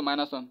এখানে আছে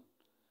 -1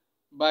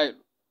 by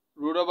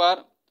root over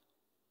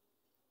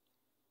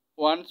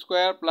 1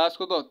 square plus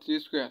কত 3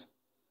 স্কোয়ার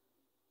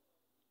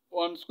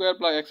 1 স্কোয়ার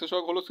প্লাস x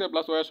সহগ হোল স্কোয়ার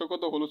প্লাস y সহগ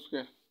কত হোল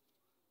স্কোয়ার।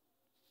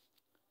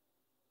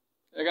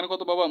 এখানে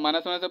কত পাবো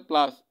মাইনাস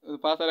প্লাস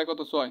 5 আর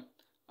কত 6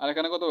 আর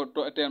এখানে কত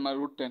 10 মানে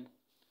 √10।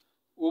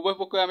 উভয়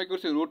পক্ষে আমি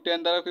করছি √10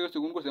 দ্বারা কি করছি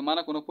গুণ করছি,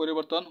 মানে কোনো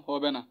পরিবর্তন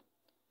হবে না।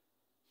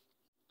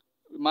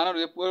 মানে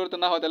যদি পরিবর্তন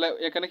না হয় তাহলে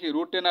এখানে কি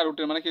 √10 আর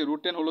 √10 মানে কি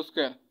 √10 হোল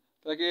স্কোয়ার,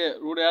 তাহলে কি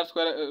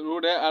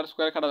 √a আর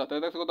স্কোয়ার কাটা যায়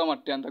তাহলে কত আমার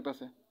 10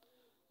 থাকতেছে।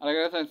 আর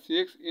এখানে আছে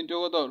 6 ইন্টু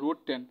কত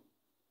 √10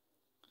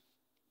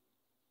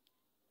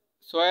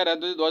 6 এর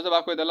যদি 10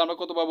 ভাগ হয় তাহলে আমরা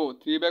কত পাবো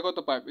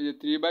 3/5 এই যে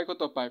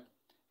 3/5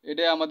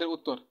 এটাই আমাদের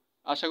উত্তর।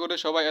 আশা করি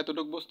সবাই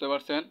এতটুকু বুঝতে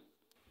পারছেন।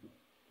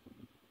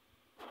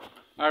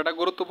 আর একটা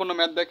গুরুত্বপূর্ণ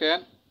ম্যাথ দেখেন,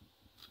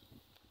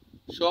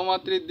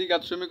 সমমাত্রিক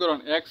দ্বিঘাত সমীকরণ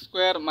x²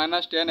 -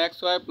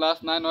 10xy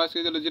 + 9y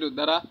 0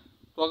 দ্বারা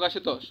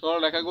প্রকাশিত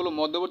সরলরেখাগুলো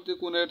মধ্যবর্তী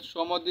কোণের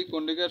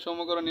সমদ্বিখণ্ডিকের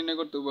সমীকরণ নির্ণয়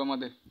করতে হবে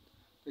আমাদের।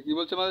 তো কী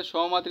বলছে আমাদের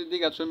সমমাত্রিক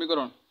দ্বিঘাত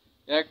সমীকরণ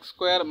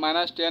x² -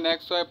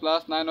 10xy +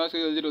 9y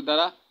 0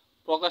 দ্বারা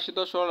প্রকাশিত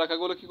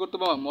সরলরেখাগুলো কী করতে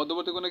হবে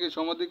মধ্যবর্তী কোণে কি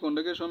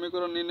সমদ্বিখণ্ডিকের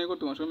সমীকরণ নির্ণয়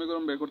করতে হবে,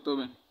 সমীকরণ বের করতে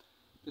হবে।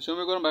 তো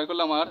সমীকরণ বের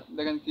করলে আমার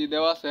দেখেন কি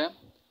দেওয়া আছে,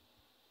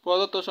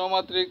 প্রদত্ত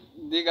সমমাত্রিক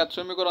দ্বিঘাত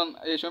সমীকরণ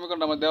এই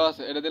সমীকরণটা আমার দেওয়া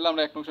আছে, এটা দিলে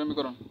আমরা 1 নং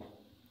সমীকরণ।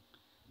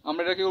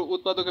 আমরা এটা কি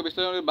উৎপাদকে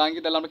বিশ্লেষণ করে ভাঙি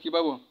তাহলে আমরা কী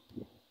পাবো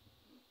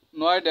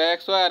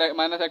 9xy আর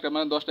 -1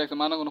 মানে 10x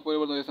মানে কোনো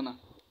পরিবর্তন হয়েছে না।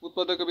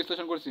 উৎপাদকে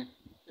বিশ্লেষণ করছি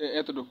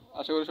এতটুকু,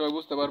 আশা করি সবাই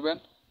বুঝতে পারবেন।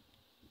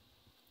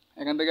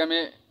 এখান থেকে আমি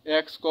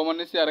x কমন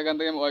নিছি আর এখান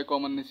থেকে আমি y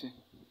কমন নিছি,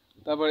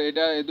 তারপর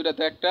এটা এই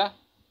দুটাতে একটা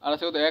আর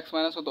আছে কত x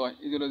মাইনাস কত y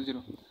ইকুয়াল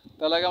 0।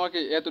 তাহলে আগে আমার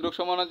কি এতটুকু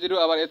সমান 0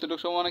 আবার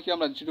এতটুকু সমান কি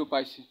আমরা 0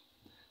 পাইছি।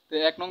 তো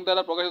 1 নং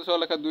দ্বারা প্রকাশিত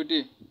সরলরেখা দুইটি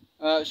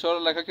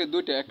সরলরেখা কি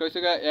দুইটা, একটা হচ্ছে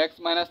x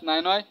 -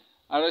 9y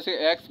আর হচ্ছে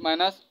x -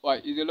 y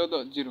ইকুয়াল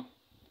 0।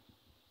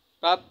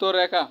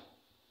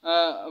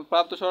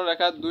 প্রাপ্ত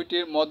সরলরেখা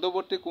দুইটির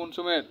মধ্যবর্তী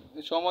কোণসমূহের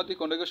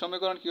সমদ্বিখণ্ডিকের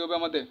সমীকরণ কী হবে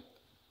আমাদের,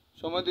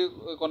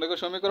 সমদ্বিখণ্ডিকের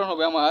সমীকরণ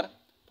হবে আমার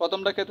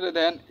প্রথমটার ক্ষেত্রে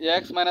দেন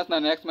x -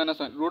 9 x -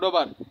 1 root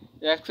over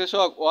x এর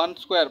সহগ 1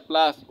 স্কোয়ার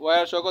প্লাস y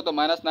এর সহগ কত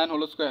 -9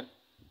 whole square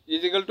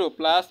is equal two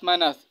plus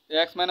minus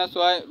x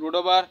 - y root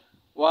over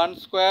 1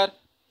 square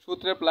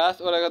সূত্রে প্লাস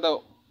ওর কত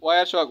y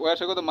এর সহগ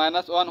কত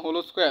 -1 হোল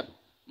স্কোয়ার,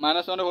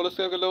 -1 হোল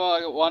স্কোয়ার করলে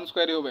 1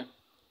 স্কোয়ারই হবে।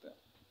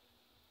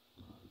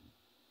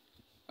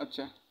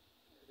 আচ্ছা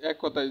এক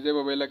কথায়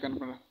যেভাবে লেখেন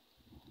আপনারা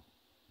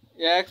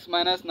x -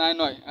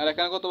 9y আর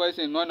এখানে কত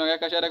পাইছি 9 9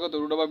 81 আর কত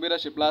 √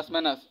 82 প্লাস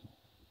মাইনাস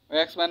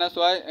x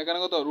 - y এখানে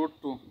কত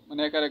 √2 মানে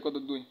 1 আর 1 কত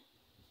 2।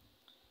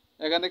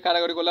 এখান থেকে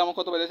কাটাকাটি করলে আমরা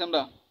কত পাইছি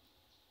আমরা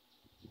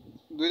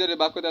 2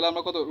 দিয়ে ভাগ করে দিলে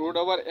আমরা কত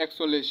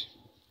 √41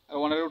 আর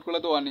 1 এর রুট করলে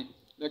তো 1ই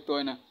দেখতে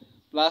হয় না,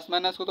 প্লাস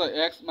মাইনাস কত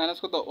x মাইনাস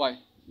কত y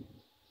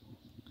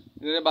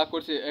এটা ভাগ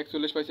করছি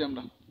 41 পাইছি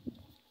আমরা।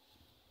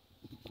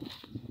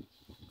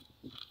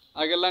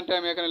 আগের লাইনটা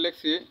আমি এখানে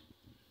লিখছি,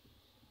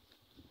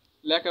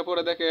 লেখার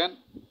পরে দেখেন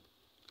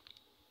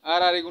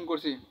আর গুণ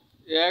করছি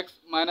x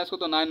মাইনাস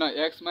কত 9 নয়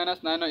x মাইনাস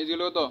 9 নয়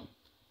ইজিল কত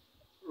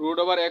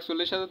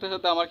 √41 সাথে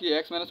সাথে আমার কি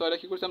x মাইনাস ওয়াইটা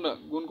কী করছি আমরা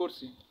গুণ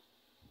করছি।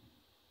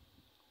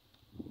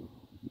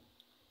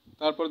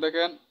 তারপর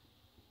দেখেন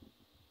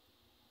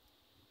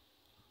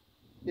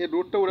এই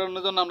রুটটা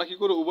উঠানোর জন্য আমরা কী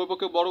করব উভয়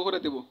পক্ষে বড় করে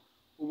দেবো,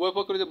 উভয়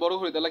পক্ষে যদি বড়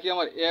করি তাহলে কি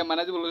আমার এ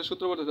মাইনাস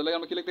সূত্র পড়তে তাহলে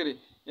আমরা কি লিখতে পারি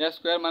a²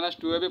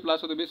 - 2ab প্লাস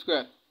হতো b²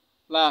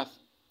 প্লাস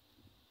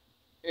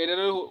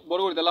এটারও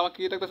বড় করি তাহলে আমার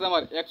কী থাকতেছে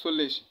আমার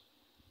 41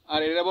 আর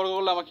এটা বড়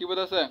করলে আমার কী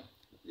বলতেছে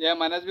এ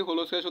মাইনাস বি হোল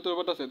স্কোয়ার সূত্র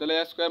পড়তেছে তাহলে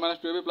a²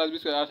 - 2ab প্লাস b²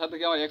 আর সাথে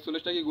কি আমার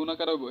 41টা কি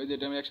গুণাকার হবে, এই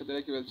যেটা আমি একসাথে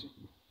রেখে ফেলছি।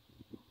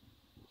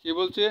 কী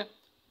বলছি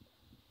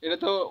এটা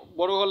তো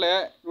বড় হলে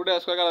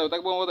 √a² কাটা হবে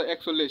থাকবো আমার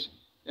 41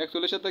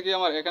 41 থেকে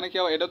আমার এখানে কি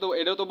হবে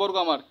এটাও তো বর্গ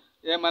আমার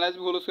এ মাইনাস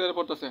বি হোল স্কোয়ার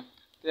পড়তেছে,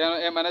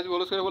 এ মাইনাস বি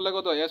হোল স্কোয়ার বললে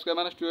কত a²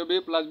 - 2ab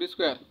প্লাস b²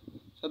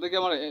 সাথে কি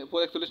আমার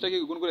 41টা কি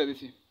গুণ করে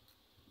দিছি,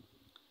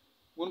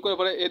 গুণ করার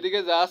পরে এদিকে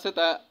যা আছে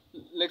তা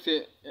লিখছি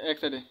এক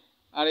সাইডে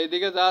আর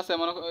এদিকে যা আছে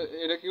মনে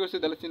এটা কী করছি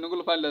তাহলে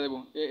চিহ্নগুলো পাল্টে দেবো,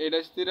 এটা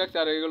স্থির রাখছি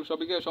আর এগুলো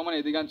সবকে সমান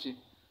এদিকে আনছি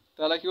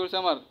তাহলে কী করছে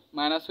আমার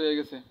মাইনাস হয়ে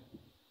গেছে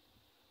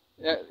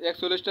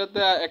 41টাতে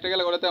একটা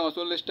গেলে করাতে আমার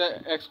 40টা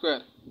x²।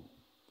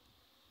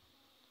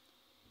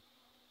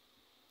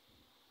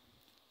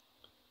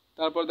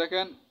 তারপর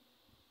দেখেন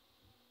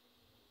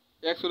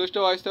 41টা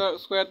y²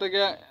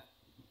 থেকে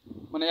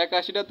মানে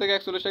 81টা থেকে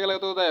 41টা গেলে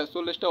কত হয়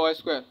 40টা ওয়াই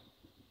স্কোয়ার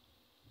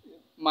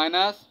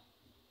মাইনাস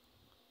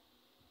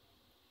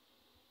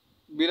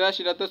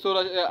 82টাতে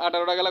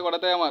 18টা গেলে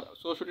কটাতে আমার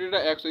 64টা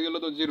 100 গেল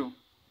তো 0।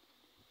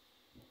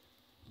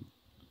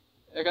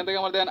 এখান থেকে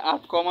আমার দেখেন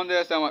 8 কমন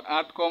দেওয়া আছে, আমার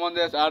 8 কমন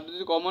দেওয়া আছে। 8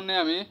 যদি কমন নেই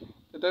আমি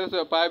তাহলে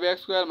 5x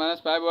square minus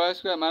 5y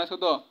square minus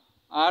কত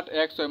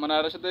 8x হয়, মানে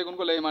 8 এর সাথে গুণ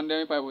করলে এই মানটা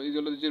আমি পাবো ইজ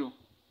হলো 0।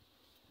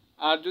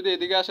 আর যদি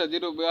এদিকে আসে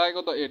 0 হয়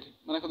কত 8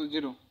 মানে কত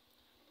 0।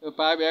 তো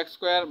 5x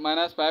square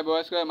minus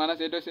 5y square minus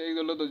 8 হচ্ছে ইজ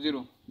হলো তো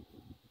 0।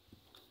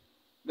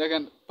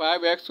 দেখেন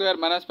 5x square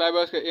minus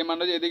 5y square এই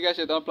মানটা যদি এদিকে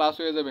আসে তাহলে প্লাস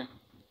হয়ে যাবে।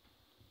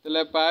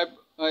 তাহলে 5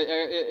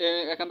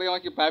 এখান থেকে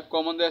আমার কি 5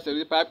 কমন দেওয়া আছে,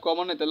 যদি 5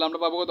 কমন নেই তাহলে আমরা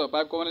পাবো কত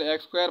 5 common x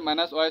square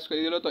minus y square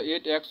is হলো তো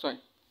 8x হয়।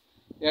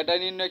 এটাই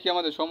নির্ণয় কি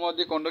আমাদের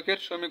সমদ্বিখ খণ্ডকের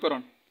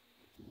সমীকরণ।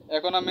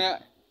 এখন আমি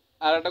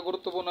আর একটা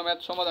গুরুত্বপূর্ণ ম্যাথ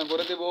সমাধান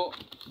করে দেব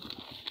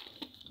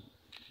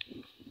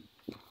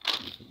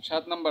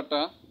 7 নাম্বারটা।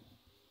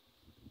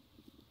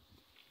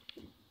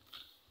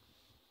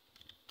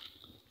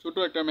 ছোট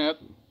একটা ম্যাথ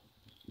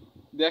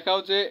দেখাও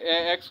যে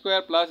ax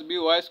square plus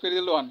by square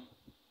is 1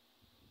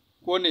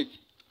 কৌণিক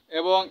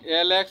এবং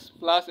lx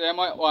প্লাস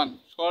my 1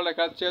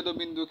 সরলরেখার ছেদ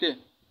বিন্দুকে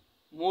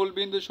মূল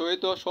বিন্দু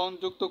সহিত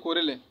সংযুক্ত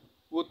করিলে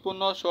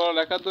উৎপন্ন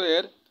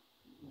সরলরেখাদ্বয়ের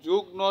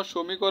যুগ্ম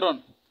সমীকরণ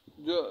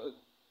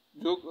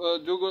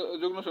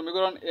যুগ্ম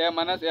সমীকরণ a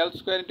minus l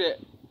square into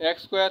x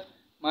square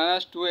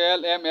minus 2l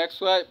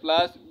mxy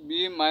plus b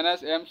minus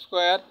m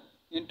square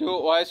into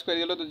y square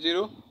এগুলো তো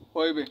 0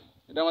 হইবে।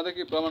 এটা আমাদের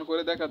কি প্রমাণ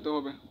করে দেখাতে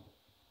হবে।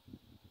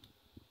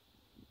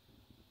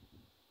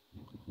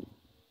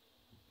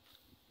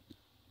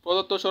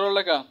 প্রদত্ত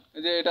সরলরেখা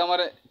এই যে এটা আমার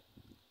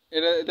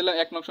এটা দিলাম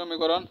 1 নং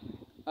সমীকরণ,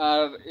 আর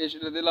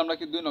এটা দিলাম আমরা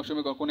কি 2 নং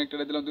সমীকরণ, কোন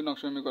একটা দিলাম 2 নং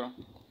সমীকরণ।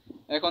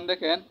 এখন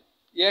দেখেন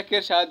এক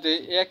এর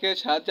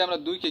সাহায্যে আমরা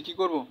 2 কে কি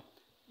করব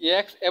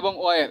x এবং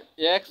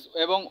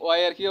y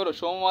এর কি করব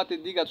সমমাত্রিক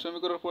দ্বিঘাত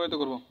সমীকরণ পরিণত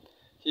করব।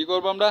 কি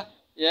করব আমরা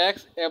x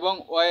এবং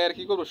y এর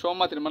কি করব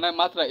সমমাত্রিক মানে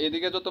মাত্রা,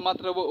 এদিকে যত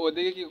মাত্রা হবে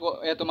ওইদিকে কি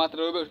এত মাত্রা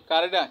হবে,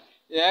 কার এটা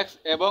x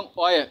এবং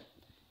y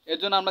এর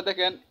জন্য আমরা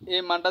দেখেন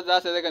এই মানটা যা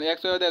আছে দেখেন x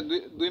y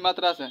দুই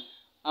মাত্রা আছে,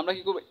 আমরা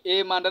কি করব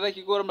এই মানটাকে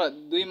কি করব আমরা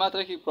দুই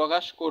মাত্রায় কি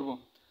প্রকাশ করব।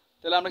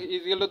 তাহলে আমরা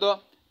ইজিক্যাল তো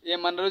এই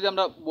মানটা যদি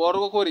আমরা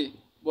বর্গ করি,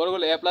 বর্গ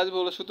করলে a প্লাস b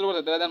হলো সূত্র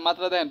বলতে, তাহলে দেন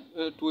মাত্রা দেন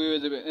 2 হয়ে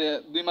যাবে,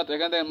 দুই মাত্রা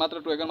এখানে দেখেন মাত্রা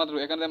 2 এখানে মাত্রা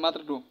 2 এখানে দেখেন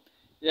মাত্রা 2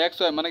 x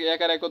হয় মানে 1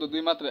 আর 1 কত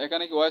 2 মাত্রা,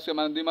 এখানে কি y হয়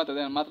মানে 2 মাত্রা,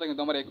 দেখেন মাত্রা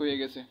কিন্তু আমার 1 হয়ে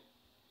গেছে।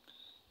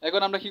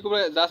 এখন আমরা কি করব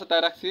যা আছে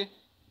তাই রাখছি,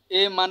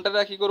 এই মানটা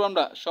কি করব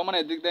আমরা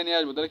সমানের দিক দিয়ে নিয়ে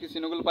আসবো, তাহলে কি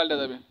চিহ্নগুলো পাল্টে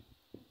যাবে।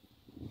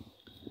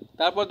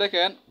 তারপর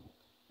দেখেন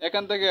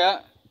এখান থেকে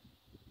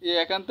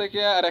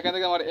আর এখান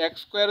থেকে আমার x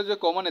স্কয়ার যে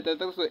কমন আছে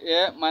তাহলে a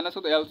মাইনাস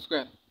কত l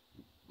স্কয়ার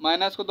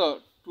মাইনাস কত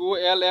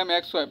 2l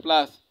mxy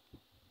প্লাস,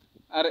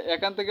 আর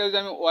এখান থেকে যদি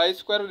আমি y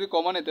স্কয়ার যদি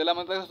কমন আছে তাহলে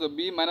আমাদের কাছে b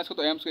মাইনাস কত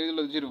m স্কয়ার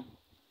হলো 0।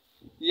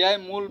 ইহাই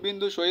মূল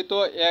বিন্দু সহিত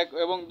 1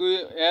 এবং 2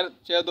 এর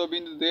ছেদ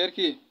বিন্দু দুয়ের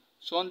কি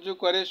সংযোগ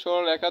করে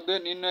সরলরেখাদ্বয়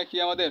নির্ণয় কি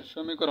আমাদের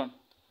সমীকরণ।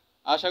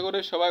 আশা করি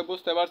সবাই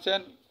বুঝতে পারছেন।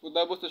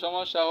 কোথাও বুঝতে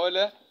সমস্যা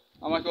হলে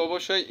আমাকে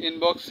অবশ্যই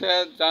ইনবক্সে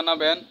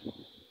জানাবেন।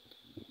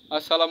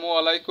 আসসালামু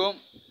আলাইকুম,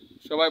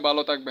 সবাই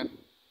ভালো থাকবেন।